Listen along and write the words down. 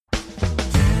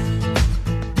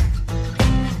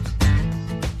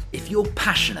If you're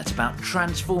passionate about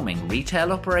transforming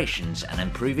retail operations and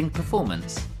improving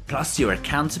performance, plus you're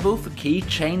accountable for key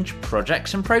change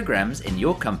projects and programs in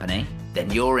your company, then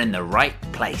you're in the right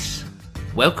place.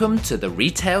 Welcome to the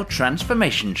Retail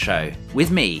Transformation Show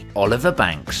with me, Oliver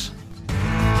Banks.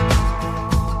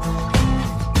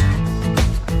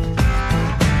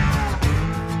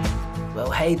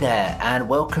 Well, hey there, and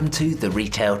welcome to the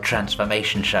Retail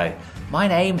Transformation Show. My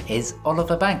name is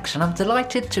Oliver Banks, and I'm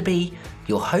delighted to be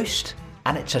your host,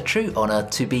 and it's a true honour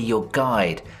to be your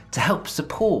guide to help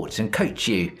support and coach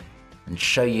you and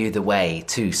show you the way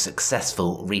to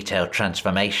successful retail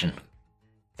transformation.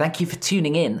 Thank you for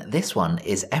tuning in. This one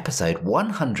is episode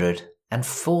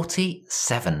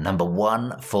 147, number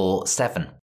 147.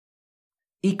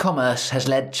 E-commerce has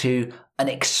led to an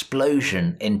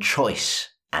explosion in choice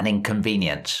and in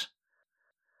convenience.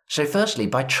 So firstly,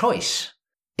 by choice,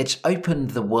 it's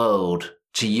opened the world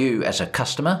to you as a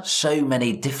customer, so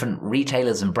many different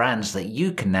retailers and brands that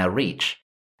you can now reach.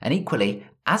 And equally,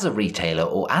 as a retailer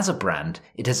or as a brand,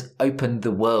 it has opened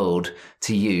the world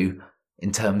to you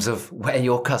in terms of where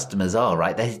your customers are,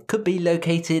 right? They could be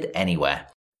located anywhere.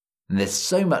 And there's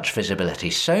so much visibility,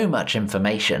 so much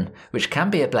information, which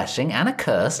can be a blessing and a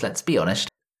curse, let's be honest.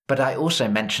 But I also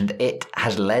mentioned it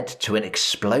has led to an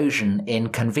explosion in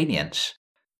convenience.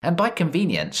 And by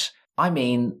convenience, I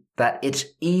mean that it's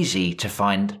easy to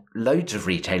find loads of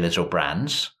retailers or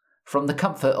brands from the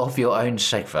comfort of your own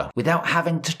sofa without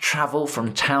having to travel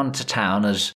from town to town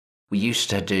as we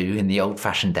used to do in the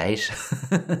old-fashioned days.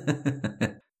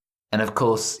 And of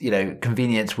course,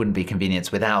 convenience wouldn't be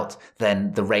convenience without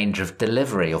then the range of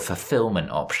delivery or fulfillment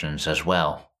options as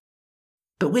well.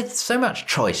 But with so much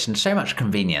choice and so much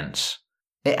convenience,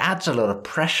 it adds a lot of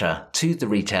pressure to the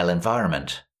retail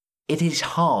environment. It is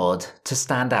hard to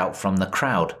stand out from the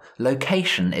crowd.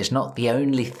 Location is not the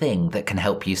only thing that can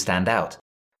help you stand out.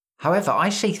 However, I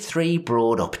see three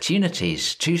broad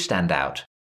opportunities to stand out.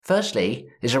 Firstly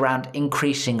is around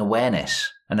increasing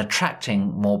awareness and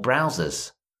attracting more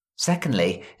browsers.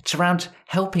 Secondly, it's around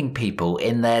helping people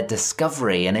in their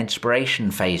discovery and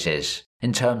inspiration phases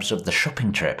in terms of the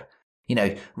shopping trip.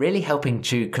 Really helping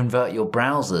to convert your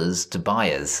browsers to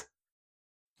buyers.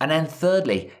 And then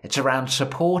thirdly, it's around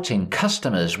supporting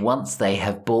customers once they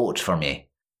have bought from you,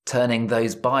 turning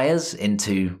those buyers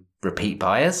into repeat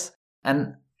buyers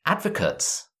and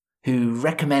advocates who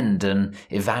recommend and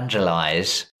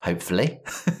evangelize, hopefully,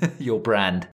 your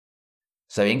brand.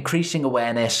 So increasing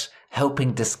awareness,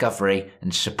 helping discovery,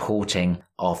 and supporting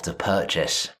after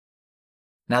purchase.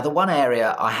 Now, the one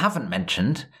area I haven't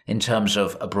mentioned in terms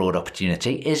of a broad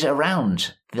opportunity is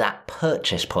around that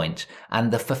purchase point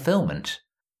and the fulfillment.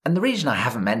 And the reason I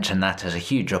haven't mentioned that as a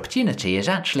huge opportunity is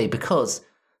actually because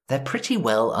they're pretty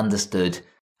well understood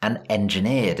and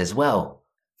engineered as well.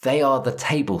 They are the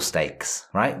table stakes,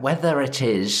 right? Whether it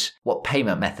is what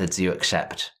payment methods you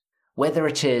accept, whether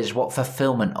it is what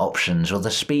fulfillment options or the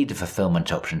speed of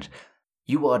fulfillment options,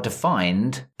 you are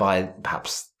defined by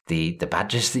perhaps the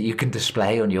badges that you can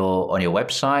display on your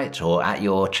website or at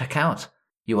your checkout.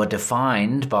 You are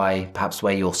defined by perhaps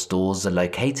where your stores are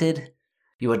located.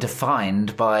 You are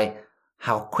defined by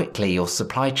how quickly your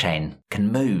supply chain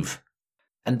can move.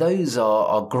 And those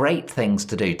are great things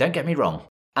to do. Don't get me wrong.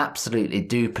 Absolutely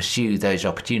do pursue those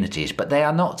opportunities, but they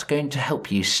are not going to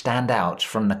help you stand out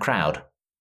from the crowd.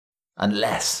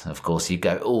 Unless, of course, you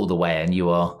go all the way and you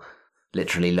are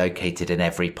literally located in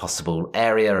every possible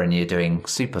area and you're doing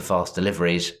super fast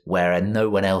deliveries where no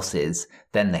one else is,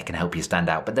 then they can help you stand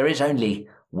out. But there is only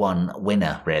one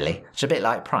winner, really. It's a bit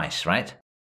like price, right?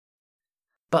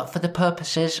 But for the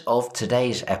purposes of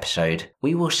today's episode,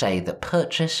 we will say that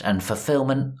purchase and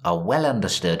fulfillment are well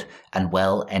understood and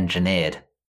well engineered.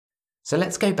 So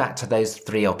let's go back to those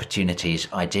three opportunities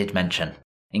I did mention.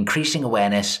 Increasing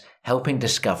awareness, helping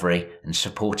discovery, and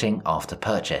supporting after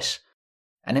purchase.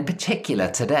 And in particular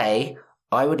today,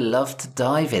 I would love to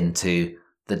dive into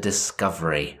the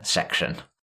discovery section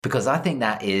because I think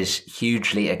that is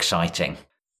hugely exciting.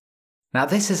 Now,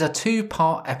 this is a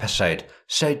two-part episode,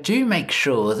 so do make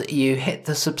sure that you hit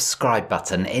the subscribe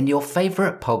button in your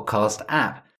favourite podcast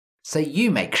app so you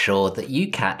make sure that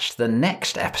you catch the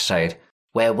next episode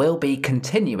where we'll be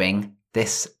continuing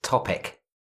this topic.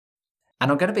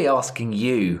 And I'm going to be asking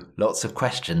you lots of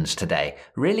questions today,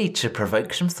 really to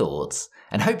provoke some thoughts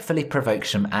and hopefully provoke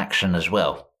some action as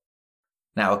well.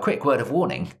 Now, a quick word of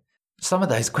warning. Some of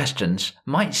those questions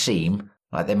might seem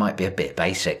like they might be a bit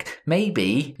basic.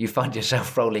 Maybe you find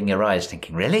yourself rolling your eyes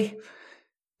thinking, really?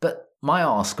 But my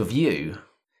ask of you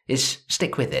is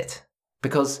stick with it.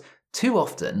 Because too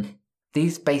often,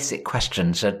 these basic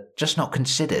questions are just not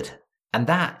considered. And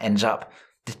that ends up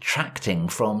detracting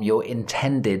from your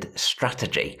intended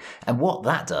strategy. And what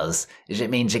that does is it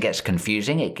means it gets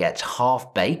confusing, it gets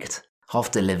half-baked,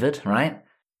 half-delivered, right?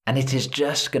 And it is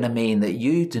just going to mean that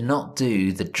you do not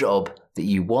do the job that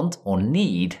you want or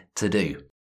need to do.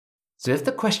 So if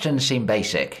the questions seem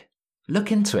basic,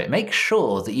 look into it. Make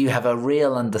sure that you have a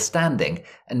real understanding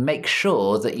and make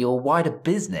sure that your wider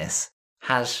business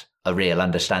has a real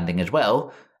understanding as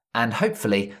well. And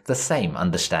hopefully the same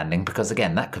understanding, because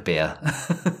again, that could be a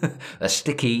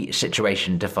sticky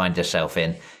situation to find yourself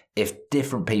in if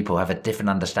different people have a different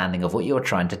understanding of what you're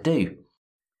trying to do.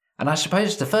 And I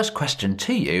suppose the first question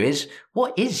to you is,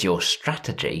 what is your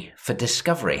strategy for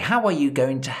discovery? How are you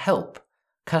going to help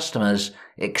customers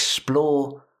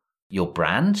explore your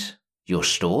brand, your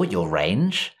store, your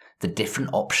range, the different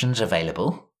options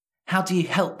available? How do you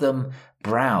help them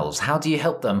browse? How do you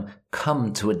help them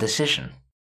come to a decision?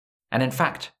 And in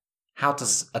fact, how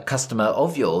does a customer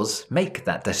of yours make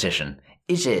that decision?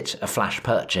 Is it a flash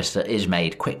purchase that is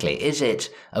made quickly? Is it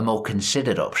a more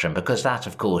considered option? Because that,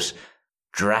 of course,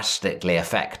 drastically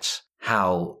affects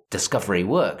how discovery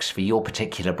works for your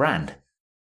particular brand.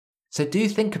 So do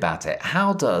think about it.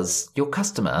 How does your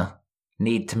customer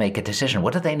need to make a decision?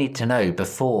 What do they need to know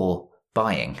before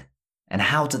buying? And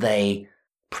how do they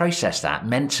process that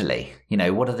mentally?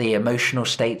 What are the emotional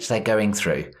states they're going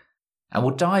through? And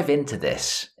we'll dive into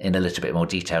this in a little bit more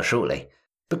detail shortly.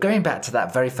 But going back to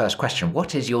that very first question,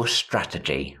 what is your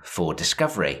strategy for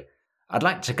discovery? I'd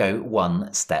like to go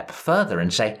one step further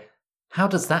and say, how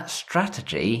does that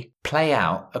strategy play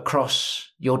out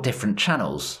across your different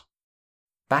channels?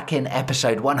 Back in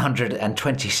episode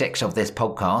 126 of this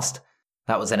podcast,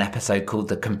 that was an episode called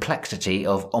The Complexity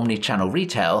of Omnichannel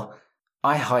Retail,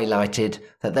 I highlighted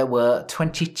that there were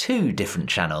 22 different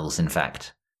channels, in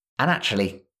fact. And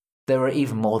actually, there were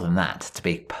even more than that, to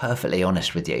be perfectly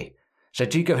honest with you. So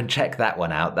do go and check that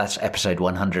one out. That's episode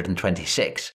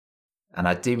 126. And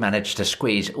I do manage to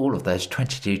squeeze all of those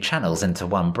 22 channels into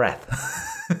one breath.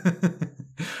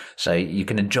 So you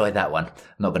can enjoy that one. I'm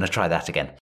not going to try that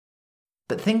again.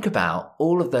 But think about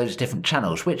all of those different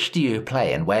channels. Which do you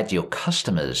play and where do your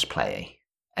customers play?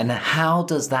 And how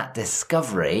does that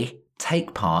discovery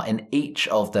take part in each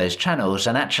of those channels?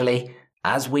 And actually,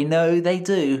 as we know they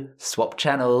do, swap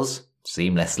channels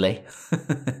seamlessly.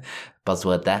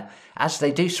 Buzzword there. As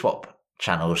they do swap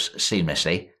channels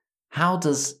seamlessly, how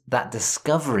does that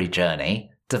discovery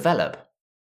journey develop?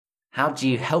 How do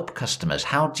you help customers?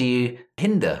 How do you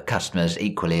hinder customers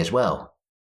equally as well?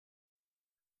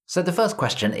 So the first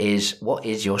question is, what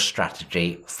is your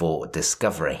strategy for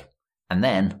discovery? And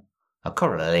then, a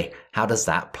corollary, how does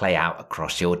that play out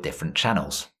across your different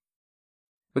channels?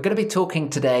 We're going to be talking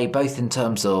today both in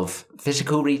terms of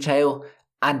physical retail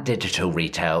and digital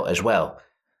retail as well.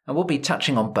 And we'll be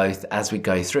touching on both as we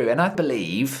go through. And I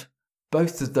believe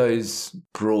both of those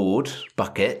broad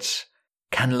buckets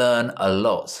can learn a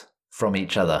lot from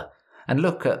each other. And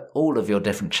look at all of your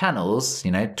different channels,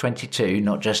 22,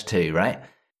 not just 2, right?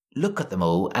 Look at them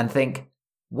all and think,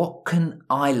 what can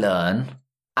I learn?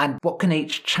 And what can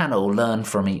each channel learn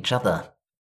from each other?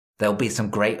 There'll be some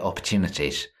great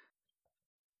opportunities.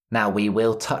 Now, we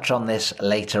will touch on this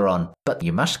later on, but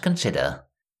you must consider,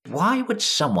 why would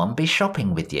someone be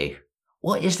shopping with you?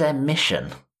 What is their mission?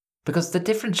 Because the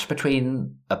difference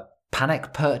between a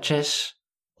panic purchase,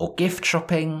 or gift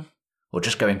shopping, or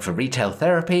just going for retail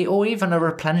therapy, or even a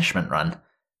replenishment run,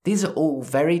 these are all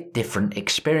very different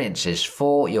experiences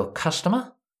for your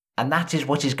customer, and that is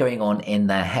what is going on in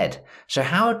their head. So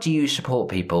how do you support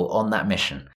people on that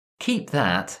mission? Keep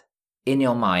that in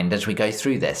your mind as we go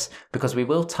through this, because we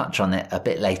will touch on it a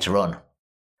bit later on.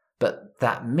 But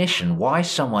that mission, why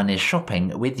someone is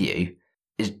shopping with you,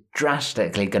 is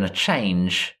drastically going to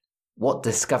change what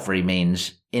discovery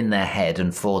means in their head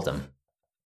and for them.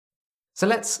 So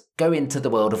let's go into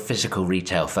the world of physical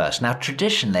retail first. Now,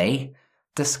 traditionally,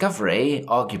 discovery,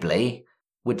 arguably,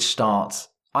 would start,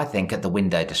 I think, at the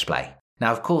window display.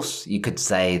 Now, of course, you could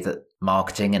say that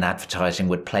marketing and advertising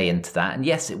would play into that, and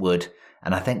yes, it would.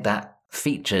 And I think that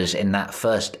features in that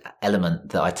first element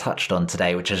that I touched on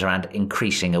today, which is around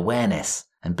increasing awareness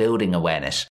and building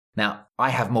awareness. Now, I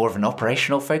have more of an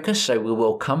operational focus, so we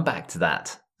will come back to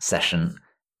that session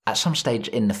at some stage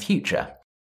in the future.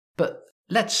 But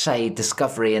let's say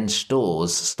discovery in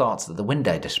stores starts at the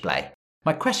window display.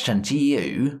 My question to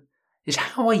you is,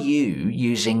 how are you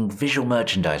using visual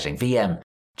merchandising, VM,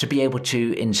 to be able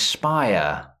to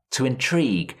inspire, to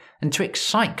intrigue, and to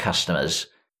excite customers,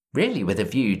 really with a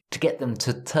view to get them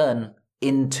to turn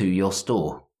into your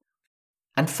store?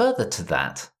 And further to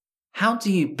that, how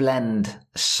do you blend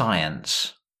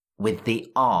science with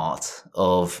the art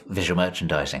of visual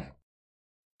merchandising?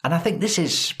 And I think this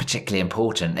is particularly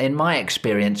important. In my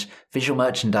experience, visual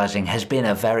merchandising has been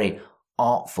a very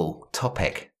artful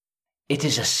topic. It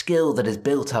is a skill that is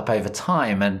built up over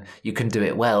time, and you can do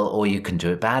it well or you can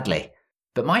do it badly.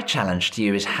 But my challenge to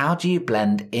you is, how do you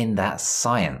blend in that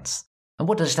science? And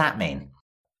what does that mean?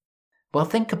 Well,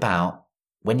 think about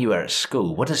when you were at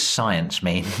school. What does science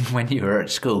mean when you were at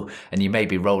school? And you may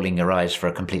be rolling your eyes for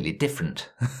a completely different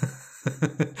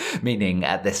meaning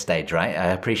at this stage, right? I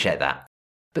appreciate that.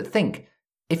 But think,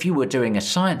 if you were doing a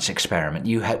science experiment,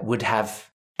 you would have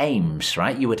aims,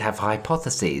 right? You would have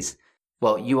hypotheses.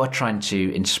 Well, you are trying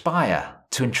to inspire,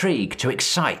 to intrigue, to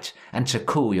excite, and to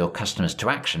call your customers to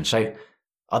action. So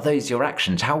are those your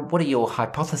actions? What are your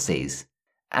hypotheses?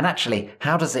 And actually,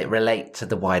 how does it relate to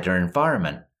the wider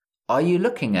environment? Are you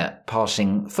looking at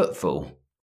passing footfall?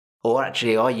 Or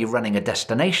actually, are you running a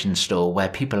destination store where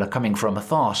people are coming from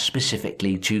afar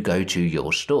specifically to go to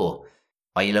your store?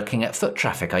 Are you looking at foot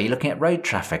traffic? Are you looking at road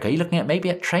traffic? Are you looking at maybe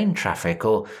at train traffic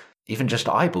or even just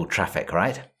eyeball traffic,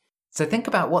 right? So think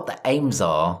about what the aims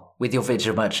are with your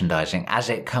visual merchandising as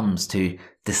it comes to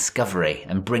discovery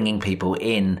and bringing people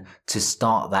in to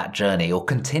start that journey or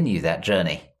continue that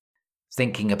journey.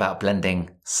 Thinking about blending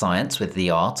science with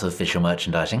the art of visual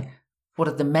merchandising, what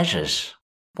are the measures?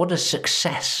 What does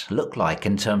success look like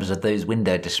in terms of those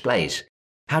window displays?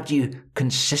 How do you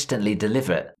consistently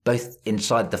deliver it, both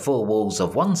inside the four walls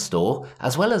of one store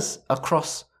as well as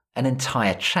across an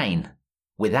entire chain,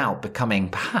 without becoming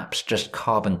perhaps just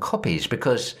carbon copies,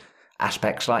 because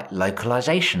aspects like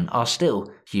localization are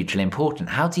still hugely important.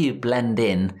 How do you blend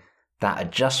in that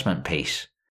adjustment piece?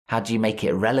 How do you make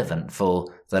it relevant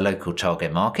for the local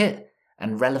target market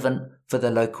and relevant for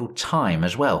the local time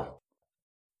as well?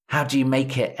 How do you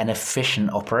make it an efficient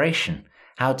operation?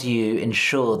 How do you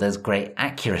ensure there's great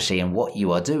accuracy in what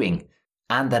you are doing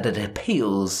and that it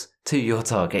appeals to your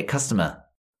target customer?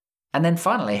 And then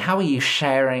finally, how are you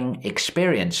sharing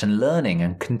experience and learning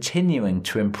and continuing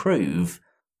to improve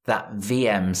that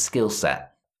VM skill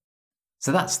set?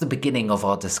 So that's the beginning of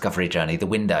our discovery journey, the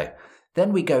window.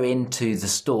 Then we go into the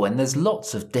store, and there's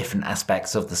lots of different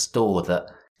aspects of the store that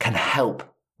can help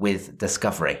with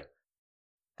discovery.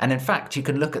 And in fact, you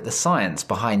can look at the science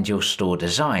behind your store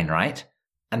design, right?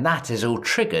 And that is all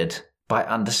triggered by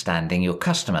understanding your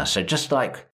customer. So just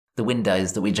like the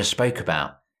windows that we just spoke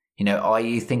about, are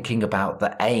you thinking about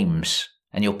the aims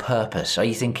and your purpose? Are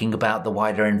you thinking about the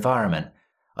wider environment?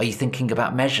 Are you thinking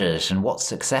about measures and what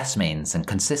success means and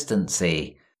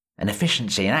consistency and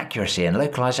efficiency and accuracy and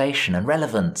localization and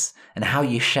relevance and how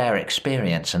you share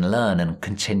experience and learn and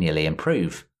continually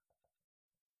improve?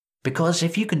 Because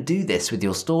if you can do this with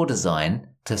your store design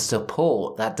to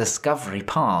support that discovery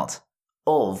part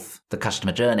of the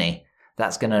customer journey,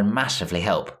 that's going to massively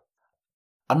help.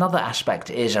 Another aspect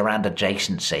is around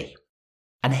adjacency.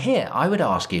 And here I would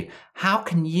ask you, how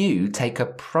can you take a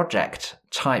project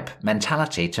type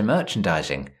mentality to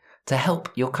merchandising to help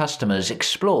your customers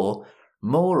explore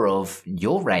more of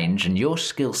your range and your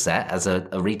skill set as a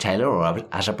retailer or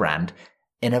as a brand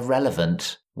in a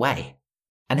relevant way?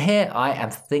 And here I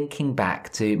am thinking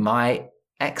back to my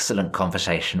excellent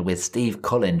conversation with Steve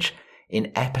Collinge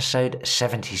in episode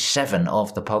 77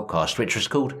 of the podcast, which was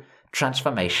called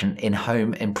Transformation in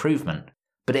Home Improvement.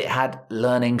 But it had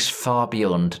learnings far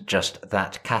beyond just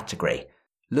that category,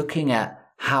 looking at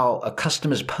how a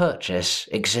customer's purchase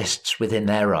exists within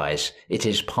their eyes. It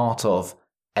is part of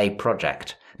a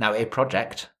project. Now, a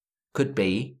project could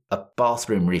be a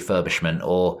bathroom refurbishment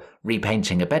or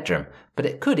repainting a bedroom, but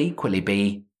it could equally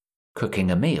be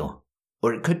cooking a meal,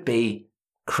 or it could be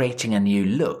creating a new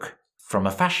look from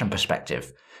a fashion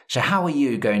perspective. So how are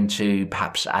you going to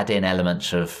perhaps add in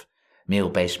elements of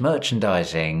meal-based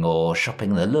merchandising or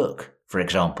shopping the look, for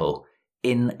example,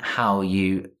 in how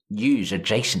you use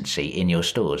adjacency in your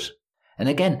stores? And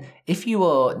again, if you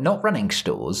are not running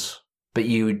stores, but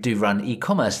you do run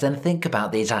e-commerce, then think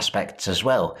about these aspects as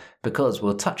well, because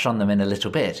we'll touch on them in a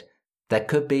little bit. There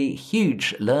could be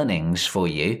huge learnings for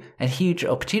you and huge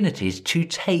opportunities to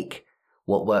take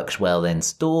what works well in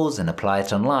stores and apply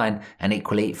it online, and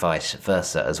equally vice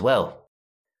versa as well.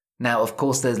 Now, of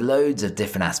course, there's loads of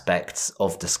different aspects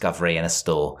of discovery in a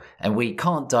store, and we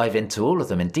can't dive into all of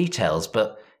them in details,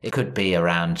 but it could be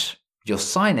around your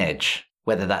signage,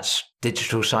 whether that's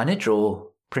digital signage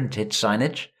or printed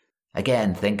signage.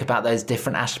 Again, think about those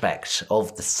different aspects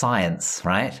of the science,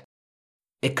 right?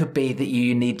 It could be that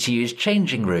you need to use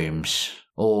changing rooms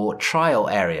or trial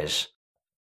areas.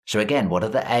 So again, what are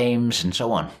the aims and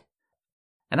so on?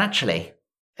 And actually,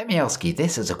 let me ask you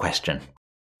this as a question.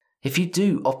 If you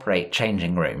do operate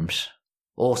changing rooms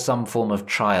or some form of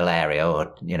trial area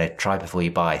or, try before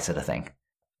you buy sort of thing,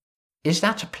 is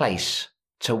that a place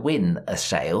to win a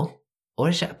sale, or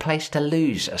is it a place to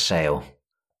lose a sale?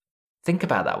 Think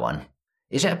about that one.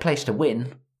 Is it a place to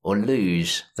win or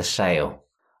lose the sale?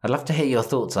 I'd love to hear your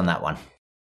thoughts on that one.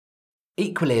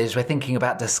 Equally, as we're thinking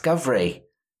about discovery,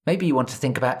 maybe you want to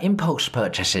think about impulse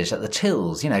purchases at the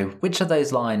tills. Which of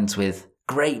those lines with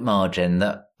great margin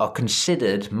that are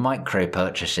considered micro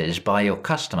purchases by your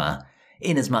customer,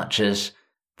 in as much as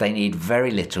they need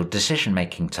very little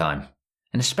decision-making time.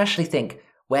 And especially think,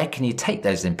 where can you take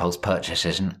those impulse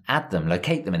purchases and add them,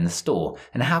 locate them in the store?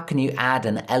 And how can you add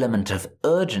an element of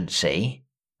urgency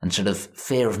and sort of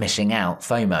fear of missing out,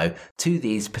 FOMO, to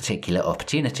these particular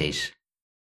opportunities?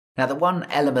 Now, the one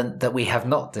element that we have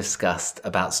not discussed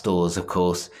about stores, of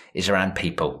course, is around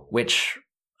people, which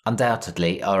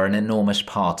undoubtedly are an enormous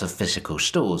part of physical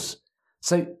stores.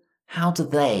 So how do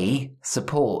they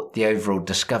support the overall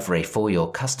discovery for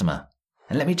your customer?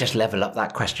 And let me just level up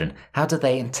that question. How do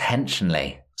they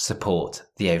intentionally support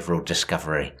the overall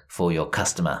discovery for your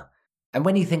customer? And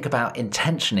when you think about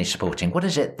intentionally supporting, what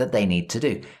is it that they need to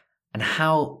do? And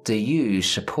how do you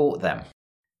support them?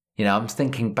 I'm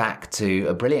thinking back to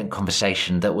a brilliant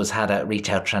conversation that was had at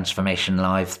Retail Transformation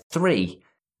Live 3,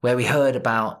 where we heard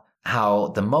about how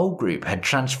the Mole Group had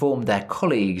transformed their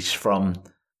colleagues from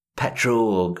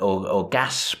petrol or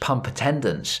gas pump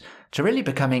attendants to really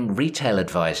becoming retail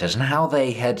advisors, and how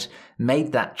they had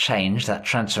made that change, that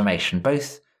transformation,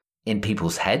 both in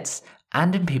people's heads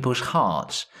and in people's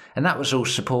hearts. And that was all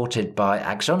supported by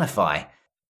Axonify.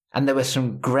 And there were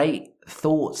some great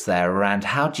thoughts there around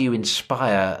how do you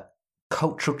inspire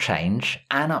cultural change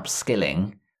and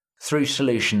upskilling through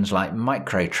solutions like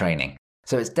micro-training.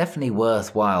 So it's definitely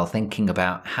worthwhile thinking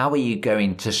about how are you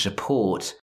going to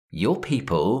support your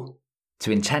people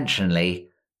to intentionally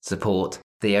support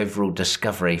the overall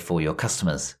discovery for your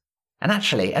customers. And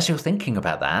actually, as you're thinking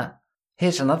about that,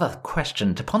 here's another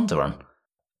question to ponder on.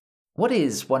 What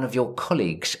is one of your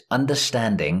colleagues'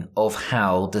 understanding of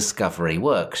how discovery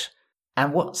works?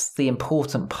 And what's the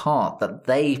important part that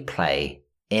they play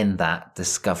in that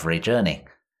discovery journey?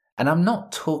 And I'm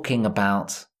not talking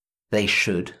about they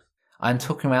should. I'm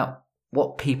talking about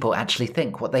what people actually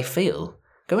think, what they feel.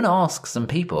 Go and ask some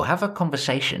people, have a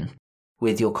conversation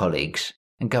with your colleagues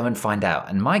and go and find out.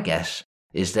 And my guess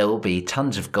is there will be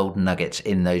tons of golden nuggets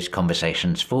in those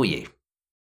conversations for you.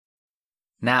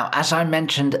 Now, as I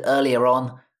mentioned earlier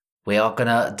on, we are going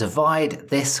to divide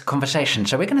this conversation.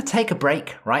 So we're going to take a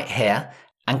break right here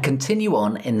and continue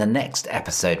on in the next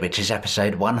episode, which is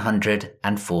episode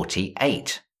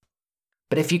 148.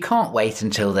 But if you can't wait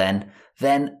until then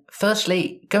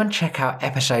firstly, go and check out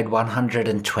episode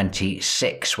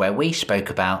 126, where we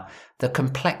spoke about the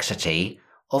complexity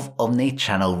of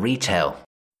omni-channel retail.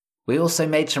 We also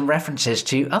made some references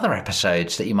to other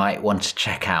episodes that you might want to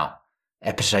check out.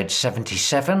 Episode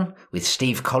 77 with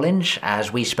Steve Collins,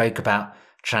 as we spoke about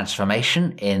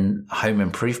transformation in home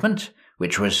improvement,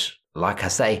 which was, like I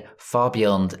say, far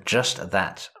beyond just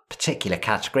that particular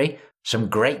category. Some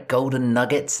great golden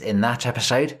nuggets in that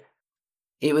episode.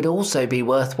 It would also be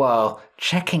worthwhile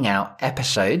checking out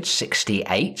episodes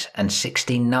 68 and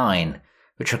 69,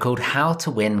 which are called How to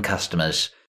Win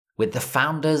Customers, with the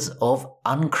founders of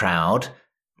Uncrowd,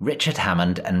 Richard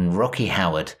Hammond and Rocky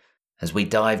Howard, as we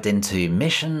dived into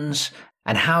missions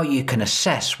and how you can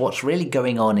assess what's really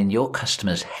going on in your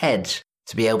customers' heads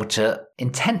to be able to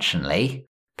intentionally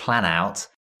plan out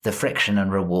the friction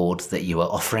and rewards that you are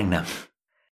offering them.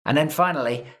 And then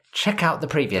finally, check out the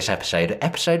previous episode,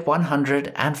 episode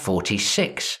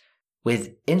 146,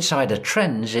 with Insider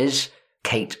Trends'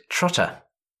 Kate Trotter,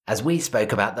 as we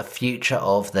spoke about the future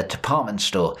of the department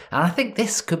store. And I think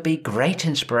this could be great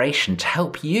inspiration to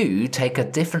help you take a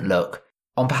different look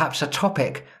on perhaps a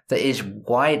topic that is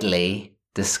widely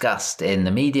discussed in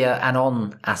the media and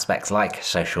on aspects like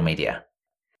social media.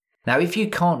 Now, if you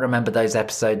can't remember those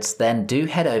episodes, then do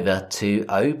head over to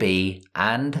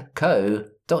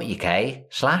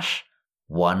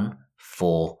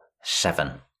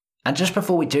obandco.uk/147. And just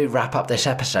before we do wrap up this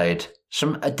episode,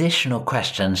 some additional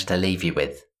questions to leave you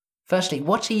with. Firstly,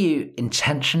 what are you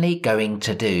intentionally going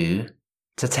to do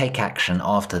to take action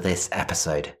after this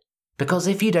episode? Because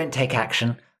if you don't take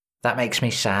action, that makes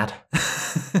me sad.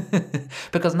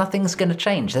 Because nothing's going to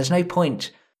change. There's no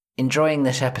point enjoying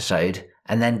this episode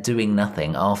and then doing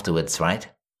nothing afterwards, right?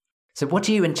 So what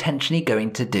are you intentionally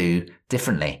going to do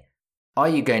differently? Are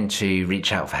you going to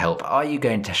reach out for help? Are you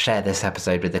going to share this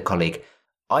episode with a colleague?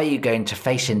 Are you going to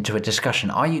face into a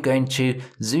discussion? Are you going to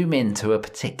zoom into a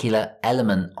particular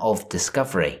element of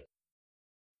discovery?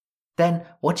 Then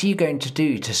what are you going to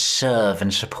do to serve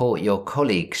and support your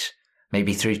colleagues?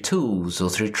 Maybe through tools or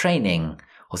through training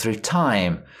or through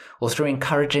time, or through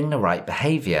encouraging the right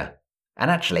behavior? And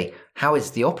actually, how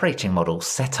is the operating model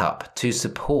set up to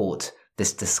support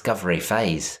this discovery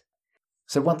phase?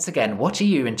 So once again, what are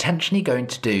you intentionally going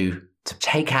to do to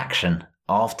take action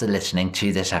after listening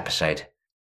to this episode?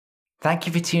 Thank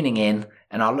you for tuning in,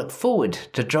 and I'll look forward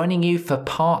to joining you for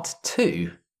part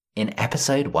 2 in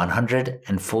episode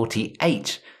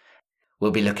 148.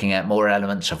 We'll be looking at more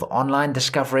elements of online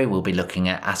discovery. We'll be looking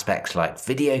at aspects like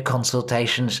video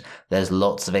consultations. There's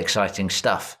lots of exciting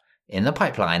stuff in the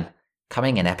pipeline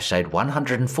coming in episode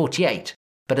 148.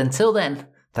 But until then,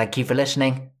 thank you for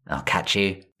listening. I'll catch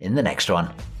you in the next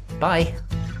one. Bye.